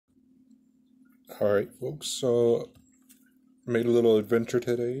Alright folks, so made a little adventure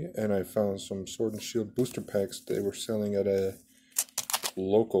today and I found some Sword and Shield booster packs they were selling at a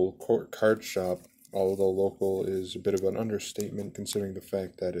local card shop, although local is a bit of an understatement considering the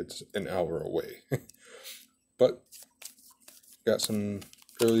fact that it's an hour away. But got some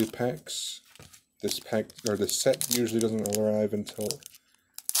early packs. This set usually doesn't arrive until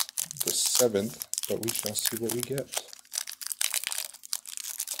the 7th, but we shall see what we get.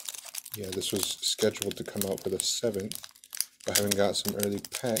 Yeah, this was scheduled to come out for the 7th, but having got some early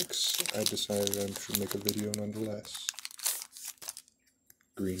packs, I decided I should make a video nonetheless.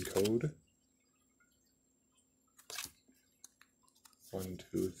 Green code. 1,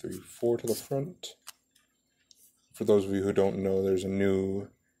 2, 3, 4 to the front. For those of you who don't know, there's a new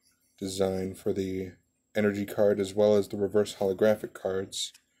design for the energy card as well as the reverse holographic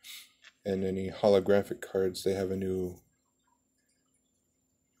cards. And any holographic cards, they have a new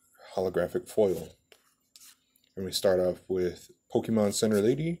holographic foil. And we start off with Pokemon Center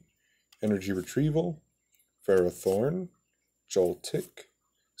Lady, Energy Retrieval, Ferrothorn, Joltik,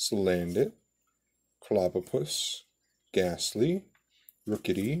 Salandit, Clobbopus, Ghastly,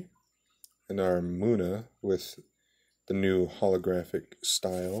 Rookidee, and our Munna with the new holographic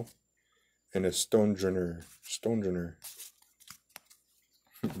style, and a Stonedrenner.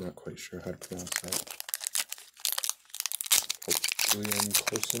 Not quite sure how to pronounce that. Hopefully I'm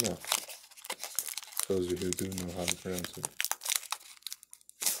close enough. Those of you who do know how to pronounce it.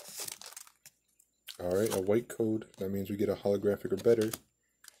 Alright, a white code. That means we get a holographic or better.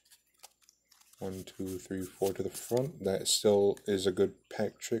 1, 2, 3, 4 to the front. That still is a good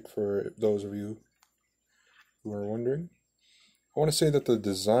pack trick for those of you who are wondering. I want to say that the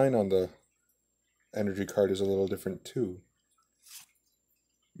design on the energy card is a little different too.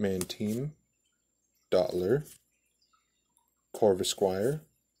 Mantine, Dottler, Corvisquire,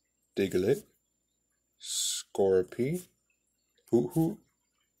 Diglett, Scorpy, Hoot,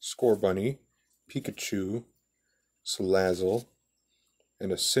 Scorbunny, Pikachu, Salazzle,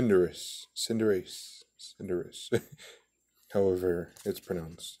 and a Cinderace. However it's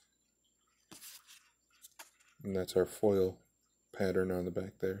pronounced. And that's our foil pattern on the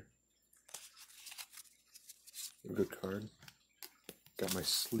back there. A good card. Got my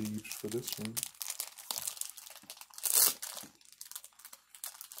sleeves for this one.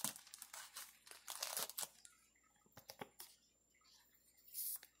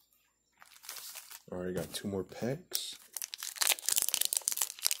 Alright, got 2 more packs.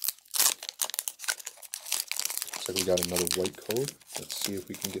 Looks like we got another white code. Let's see if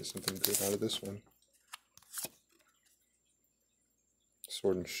we can get something good out of this one.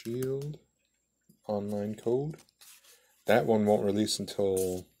 Sword and Shield online code. That one won't release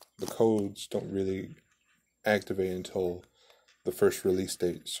until the codes don't really activate until the first release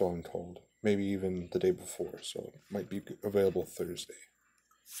date, so I'm told. Maybe even the day before, so it might be available Thursday.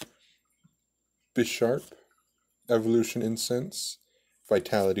 Bisharp, Evolution Incense,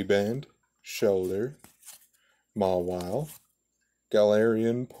 Vitality Band, Shelter, Mawile,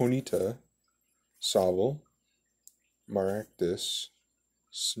 Galarian Ponyta, Sobble, Maractus,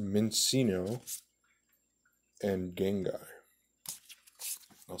 Minccino, and Gengar.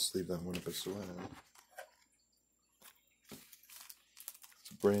 I'll sleeve that one up as well. It's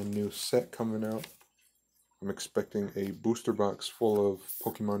a brand new set coming out. I'm expecting a booster box full of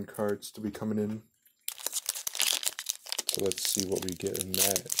Pokemon cards to be coming in. So let's see what we get in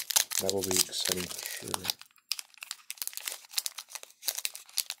that. That will be exciting for sure.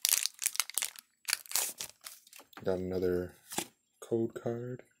 Got another code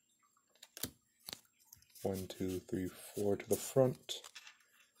card. 1, 2, 3, 4 to the front.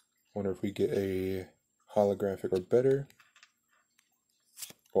 Wonder if we get a holographic or better.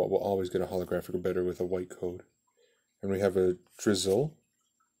 Well, we'll always get a holographic or better with a white code. And we have a Drizzle,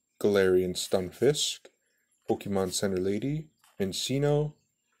 Galarian Stunfisk, Pokemon Center Lady, Minccino,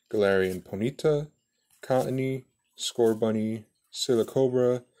 Galarian Ponyta, Cottonee, Scorbunny,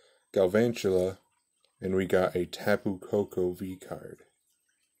 Silicobra, Galvantula, and we got a Tapu Koko V card.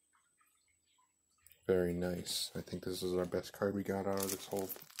 Very nice. I think this is our best card we got out of this whole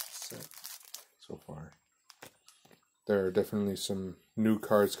set so far. There are definitely some new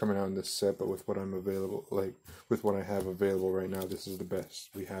cards coming out in this set, but with what with what I have available right now, this is the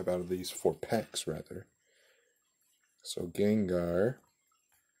best we have out of these 4 packs, rather. So Gengar,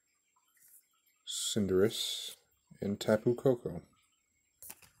 Cinderace, and Tapu Koko.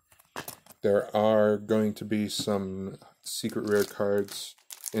 There are going to be some secret rare cards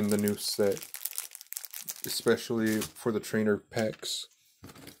in the new set, especially for the trainer packs.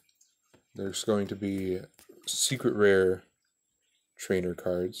 There's going to be secret rare trainer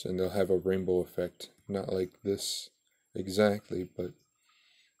cards, and they'll have a rainbow effect. Not like this exactly, but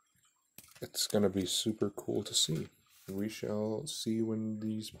it's gonna be super cool to see. We shall see when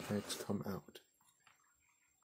these packs come out.